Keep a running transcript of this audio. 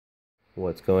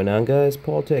What's going on, guys?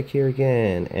 Paul Tech here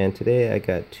again, and today I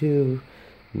got two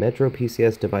Metro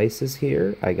PCS devices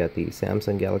here. I got the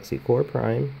Samsung Galaxy Core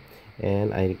Prime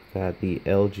and I got the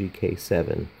LG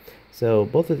K7. So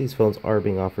both of these phones are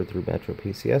being offered through Metro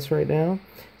PCS right now,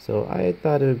 so I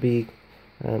thought it would be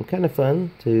kind of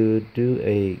fun to do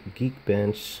a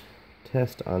Geekbench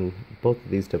test on both of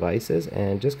these devices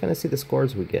and just kind of see the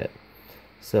scores we get.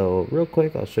 So real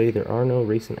quick, I'll show you there are no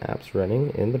recent apps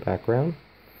running in the background,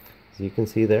 as you can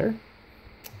see there.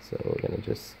 So we're going to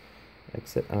just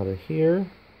exit out of here,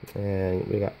 and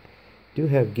we do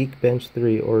have Geekbench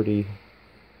 3 already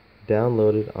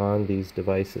downloaded on these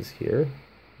devices here.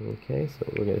 Okay, so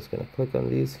we're just going to click on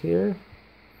these here,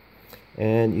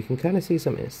 and you can kind of see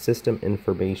some system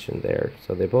information there.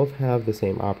 So they both have the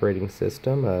same operating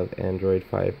system of Android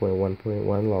 5.1.1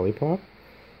 Lollipop,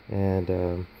 and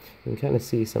you can kind of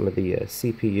see some of the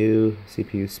CPU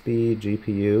speed,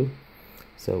 GPU.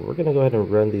 So we're going to go ahead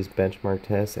and run these benchmark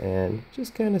tests and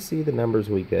just kind of see the numbers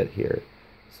we get here.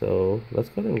 So let's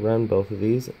go ahead and run both of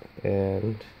these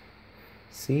and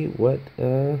see what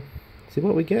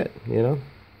we get, you know.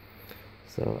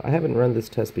 So I haven't run this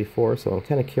test before, so I'm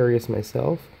kind of curious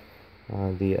myself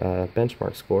on the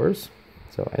benchmark scores.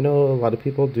 So I know a lot of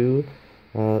people do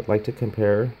like to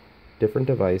compare different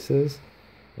devices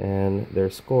and their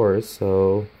scores,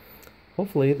 so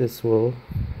hopefully this will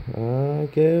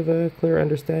give a clear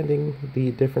understanding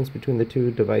the difference between the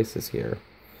two devices here.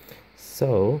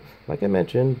 So, like I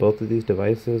mentioned, both of these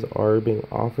devices are being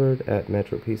offered at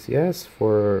Metro PCS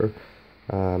for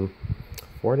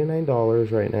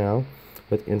 $49 right now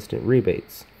with instant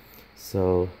rebates.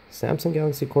 So, Samsung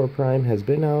Galaxy Core Prime has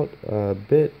been out a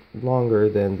bit longer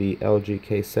than the LG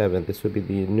K7. This would be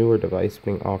the newer device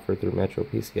being offered through Metro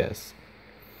PCS.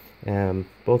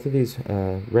 Both of these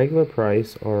regular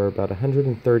price are about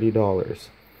 $130.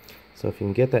 So if you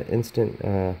can get that instant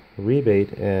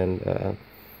rebate and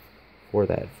for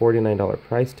that $49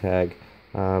 price tag,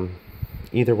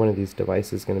 either one of these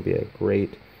devices is going to be a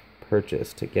great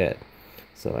purchase to get.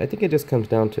 So I think it just comes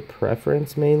down to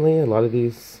preference mainly. A lot of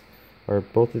these, or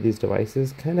both of these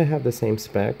devices, kind of have the same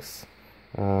specs.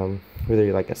 Whether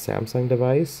you like a Samsung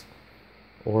device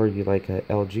or you like a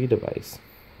LG device.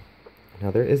 Now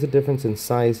there is a difference in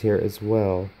size here as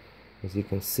well, as you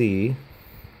can see.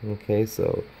 Okay,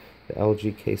 so the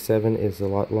LG K7 is a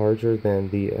lot larger than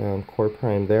the Core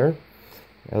Prime there.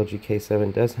 LG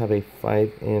K7 does have a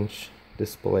 5-inch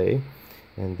display,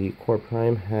 and the Core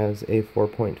Prime has a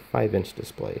 4.5-inch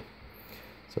display.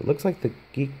 So it looks like the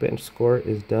Geekbench score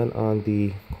is done on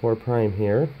the Core Prime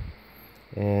here,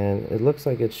 and it looks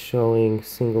like it's showing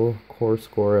single core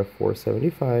score of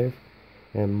 475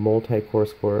 and multi-core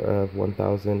score of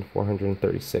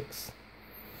 1,436.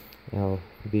 Now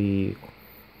the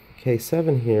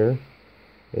K7 here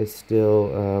is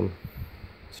still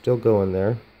going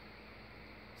there,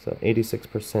 so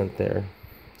 86% there.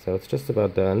 So it's just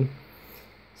about done.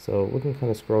 So we can kind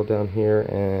of scroll down here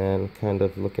and kind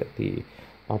of look at the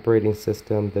operating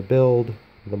system, the build,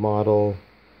 the model,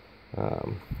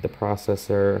 the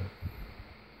processor.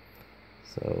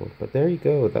 So, but there you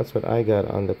go. That's what I got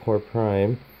on the Core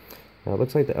Prime. Now it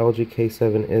looks like the LG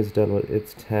K7 is done with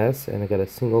its tests, and I got a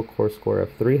single core score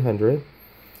of 300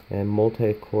 and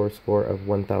multi-core score of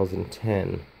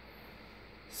 1010.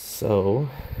 So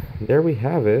there we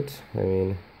have it. I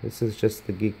mean, this is just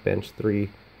the Geekbench 3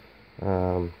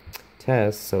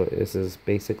 test. So this is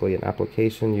basically an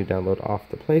application you download off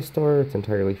the Play Store. It's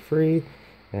entirely free,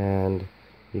 and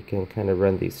you can kind of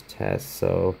run these tests.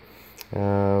 So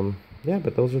yeah,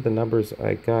 but those are the numbers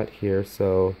I got here,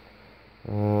 so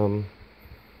I'll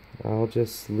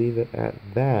just leave it at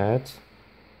that.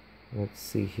 Let's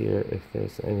see here if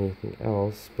there's anything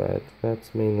else, but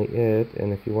that's mainly it.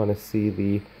 And if you want to see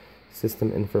the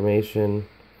system information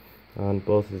on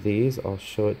both of these, I'll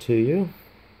show it to you.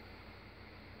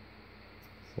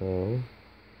 So,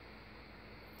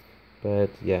 but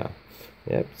yeah,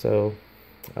 yep, so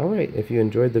alright, if you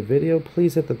enjoyed the video,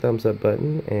 please hit the thumbs up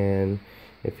button, and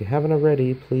if you haven't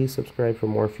already, please subscribe for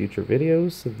more future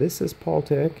videos. So this is Paul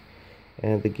Tech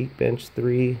and the Geekbench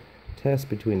 3 test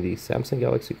between the Samsung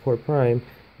Galaxy Core Prime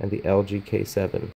and the LG K7.